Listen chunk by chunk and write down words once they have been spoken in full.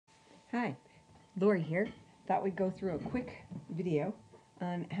Hi, Lori here. Thought we'd go through a quick video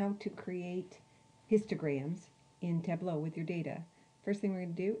on how to create histograms in Tableau with your data. First thing we're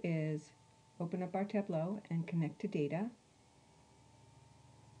going to do is open up our Tableau and connect to data.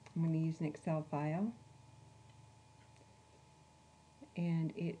 I'm going to use an Excel file,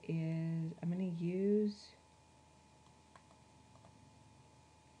 and I'm going to use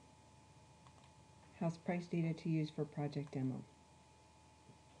house price data to use for project demo.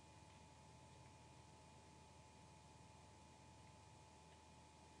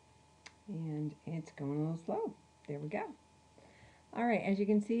 And it's going a little slow. There we go. Alright, as you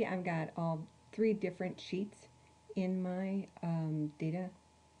can see, I've got all three different sheets in my data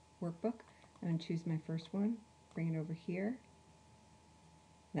workbook. I'm going to choose my first one, bring it over here.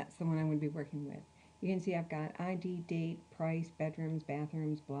 That's the one I'm going to be working with. You can see I've got ID, date, price, bedrooms,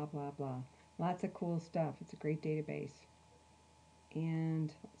 bathrooms, blah, blah, blah. Lots of cool stuff. It's a great database.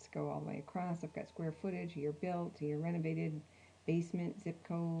 And let's go all the way across. I've got square footage, year built, year renovated, basement, zip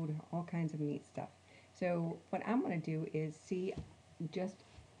code, all kinds of neat stuff. So what I'm going to do is see just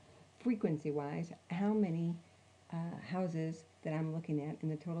frequency-wise how many houses that I'm looking at in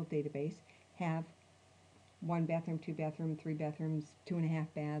the total database have 1 bathroom, 2 bathroom, 3 bathrooms, 2.5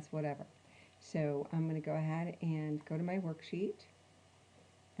 baths, whatever. So I'm going to go ahead and go to my worksheet,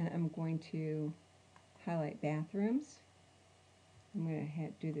 and I'm going to highlight bathrooms. I'm going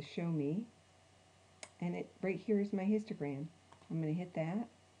to do the show me, and right here is my histogram. I'm going to hit that,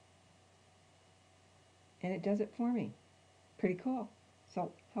 and it does it for me. Pretty cool.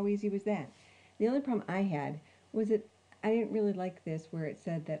 So how easy was that? The only problem I had was that I didn't really like this where it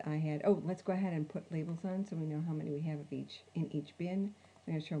said that I had, let's go ahead and put labels on so we know how many we have of each in each bin.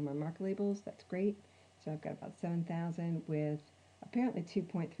 I'm going to show my mark labels. That's great. So I've got about 7,000 with apparently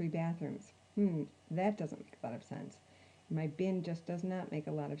 2.3 bathrooms. That doesn't make a lot of sense. My bin just does not make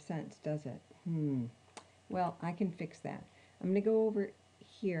a lot of sense, does it? Well, I can fix that. I'm going to go over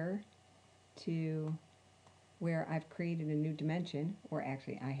here to where I've created a new dimension, or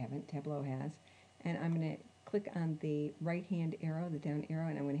actually I haven't, Tableau has, and I'm going to click on the right hand arrow, the down arrow,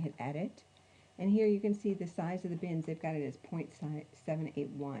 and I'm going to hit edit. And here you can see the size of the bins. They've got it as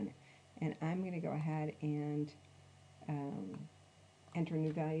 0.781, and I'm going to go ahead and enter a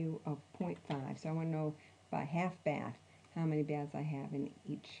new value of 0.5. So I want to know by half bath how many baths I have in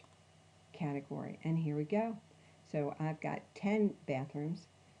each category. And here we go. So I've got 10 bathrooms,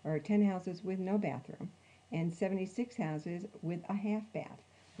 or 10 houses with no bathroom, and 76 houses with a half bath.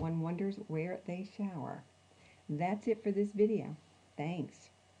 One wonders where they shower. That's it for this video. Thanks.